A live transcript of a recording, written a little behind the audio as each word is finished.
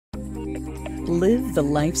Live the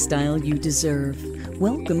lifestyle you deserve.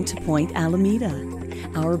 Welcome to Point Alameda.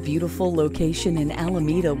 Our beautiful location in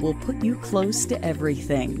Alameda will put you close to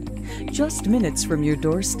everything. Just minutes from your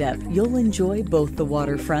doorstep, you'll enjoy both the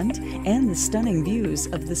waterfront and the stunning views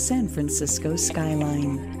of the San Francisco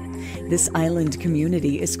skyline. This island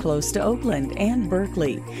community is close to Oakland and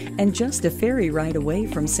Berkeley, and just a ferry ride away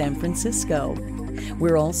from San Francisco.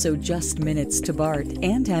 We're also just minutes to BART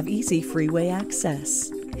and have easy freeway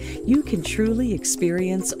access. You can truly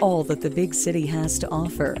experience all that the big city has to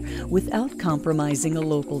offer without compromising a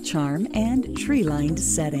local charm and tree-lined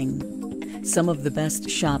setting. Some of the best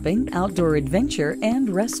shopping, outdoor adventure, and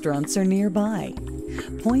restaurants are nearby.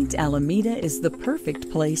 Point Alameda is the perfect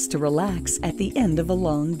place to relax at the end of a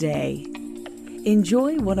long day.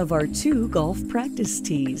 Enjoy one of our 2 golf practice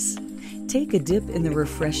tees. Take a dip in the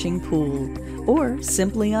refreshing pool, or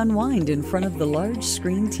simply unwind in front of the large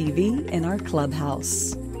screen TV in our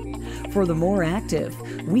clubhouse. For the more active,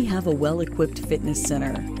 we have a well-equipped fitness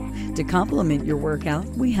center. To complement your workout,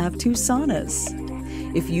 we have 2 saunas.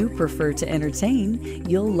 If you prefer to entertain,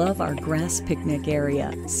 you'll love our grass picnic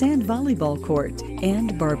area, sand volleyball court,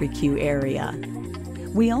 and barbecue area.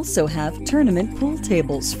 We also have tournament pool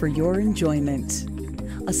tables for your enjoyment.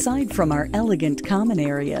 Aside from our elegant common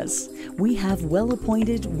areas, we have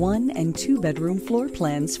well-appointed 1- and 2-bedroom floor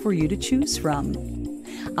plans for you to choose from.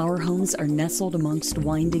 Our homes are nestled amongst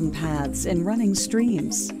winding paths and running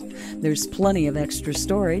streams. There's plenty of extra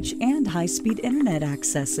storage and high-speed internet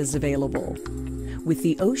access is available. With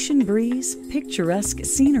the ocean breeze, picturesque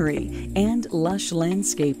scenery, and lush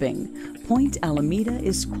landscaping, Point Alameda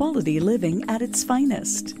is quality living at its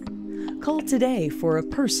finest. Call today for a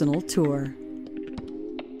personal tour.